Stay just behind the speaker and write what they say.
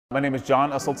My name is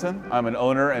John Usselton. I'm an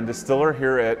owner and distiller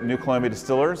here at New Columbia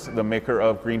Distillers, the maker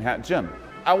of Green Hat Gin.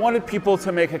 I wanted people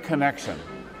to make a connection.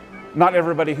 Not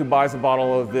everybody who buys a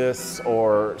bottle of this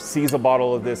or sees a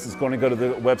bottle of this is going to go to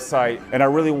the website, and I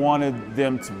really wanted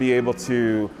them to be able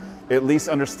to at least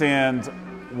understand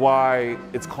why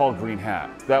it's called Green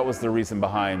Hat. That was the reason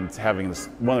behind having this,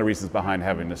 one of the reasons behind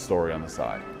having this story on the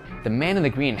side. The man in the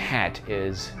green hat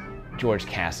is George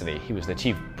Cassiday. He was the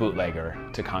chief bootlegger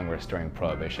to Congress during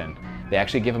Prohibition. They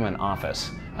actually give him an office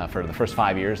for the first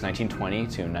 5 years, 1920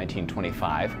 to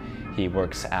 1925. He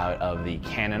works out of the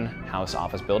Cannon House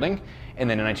office building, and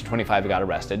then in 1925 he got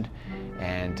arrested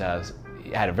and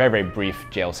had a very, very brief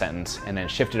jail sentence, and then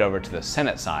shifted over to the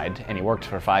Senate side, and he worked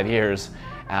for 5 years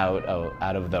out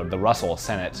of the Russell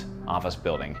Senate office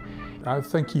building. I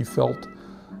think he felt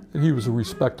that he was a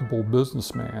respectable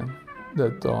businessman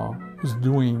that was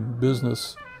doing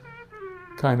business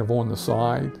kind of on the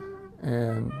side,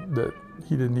 and that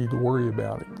he didn't need to worry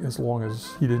about it as long as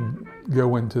he didn't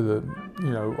go into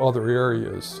the other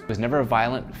areas. He was never a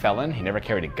violent felon. He never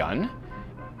carried a gun.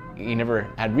 He never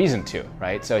had reason to,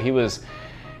 right? So he was,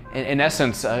 in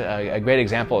essence, a great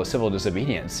example of civil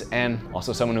disobedience, and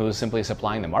also someone who was simply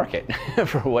supplying the market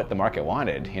for what the market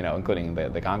wanted, including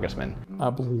the congressman. I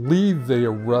believe they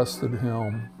arrested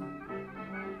him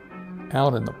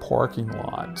out in the parking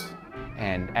lot.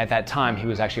 And at that time, he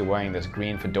was actually wearing this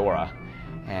green fedora,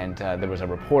 and there was a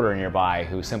reporter nearby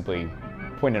who simply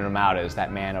pointed him out as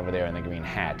that man over there in the green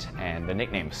hat, and the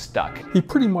nickname stuck. He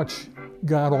pretty much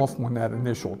got off on that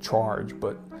initial charge,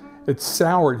 but it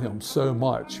soured him so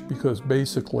much because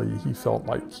basically he felt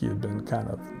like he had been kind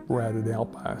of ratted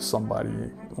out by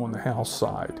somebody on the House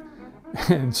side.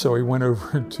 And so he went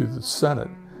over to the Senate,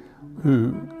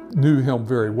 who knew him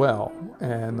very well,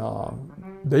 and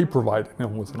they provided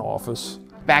him with an office.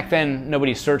 Back then,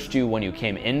 nobody searched you when you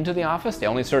came into the office. They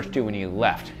only searched you when you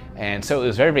left. And so it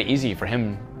was very, very easy for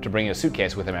him to bring a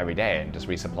suitcase with him every day and just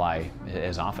resupply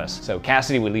his office. So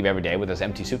Cassiday would leave every day with this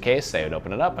empty suitcase. They would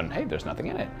open it up and, hey, there's nothing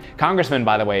in it. Congressmen,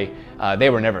 by the way, they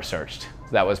were never searched.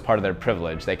 That was part of their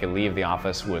privilege. They could leave the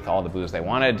office with all the booze they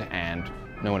wanted, and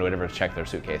no one would ever check their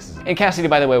suitcases. And Cassiday,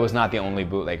 by the way, was not the only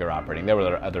bootlegger operating. There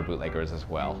were other bootleggers as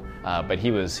well. But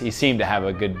he seemed to have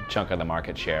a good chunk of the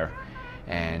market share,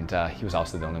 and he was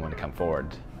also the only one to come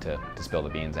forward to spill the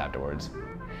beans afterwards.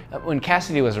 When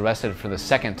Cassiday was arrested for the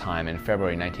second time in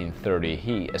February 1930,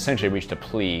 he essentially reached a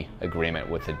plea agreement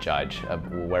with the judge,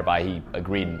 whereby he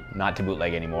agreed not to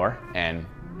bootleg anymore, and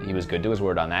he was good to his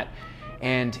word on that.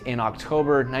 And in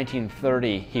October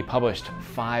 1930, he published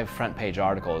 5 front-page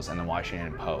articles in the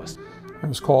Washington Post. It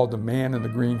was called the Man in the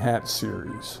Green Hat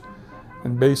series.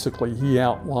 And basically, he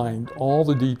outlined all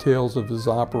the details of his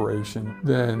operation.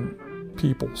 Then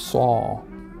people saw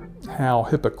how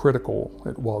hypocritical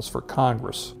it was for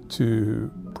Congress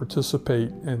to participate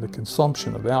in the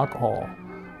consumption of alcohol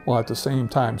while at the same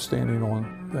time standing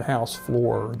on the House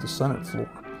floor or the Senate floor,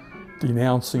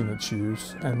 denouncing its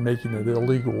use and making it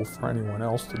illegal for anyone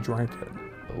else to drink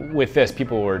it. With this,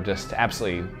 people were just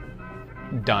absolutely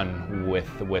done with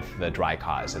the dry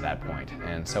cause at that point.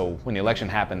 And so when the election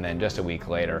happened, then just a week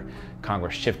later,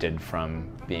 Congress shifted from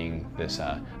being this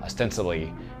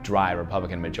ostensibly dry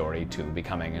Republican majority to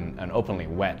becoming an openly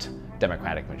wet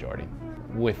Democratic majority.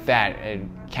 With that,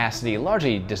 Cassiday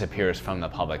largely disappears from the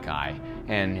public eye.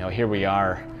 And here we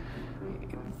are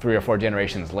 3 or 4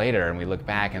 generations later, and we look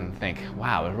back and think,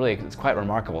 wow, it's quite a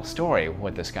remarkable story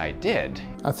what this guy did.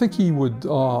 I think he would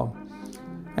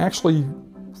actually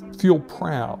feel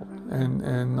proud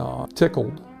and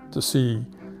tickled to see,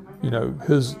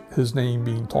 his name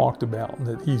being talked about, and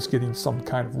that he's getting some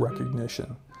kind of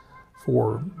recognition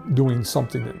for doing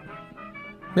something that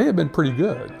may have been pretty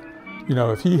good.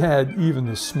 If he had even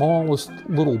the smallest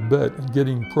little bit in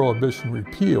getting Prohibition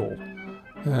repealed,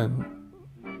 then,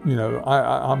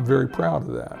 I'm very proud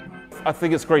of that. I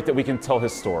think it's great that we can tell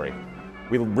his story.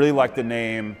 We really like the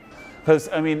name, because,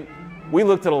 we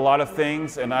looked at a lot of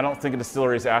things, and I don't think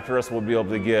distilleries after us will be able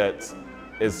to get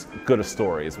as good a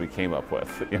story as we came up with.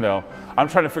 I'm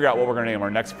trying to figure out what we're going to name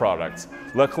our next product.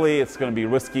 Luckily, it's going to be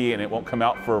whiskey, and it won't come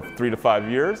out for 3 to 5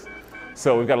 years,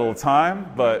 so we've got a little time,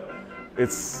 but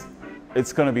it's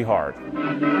going to be hard.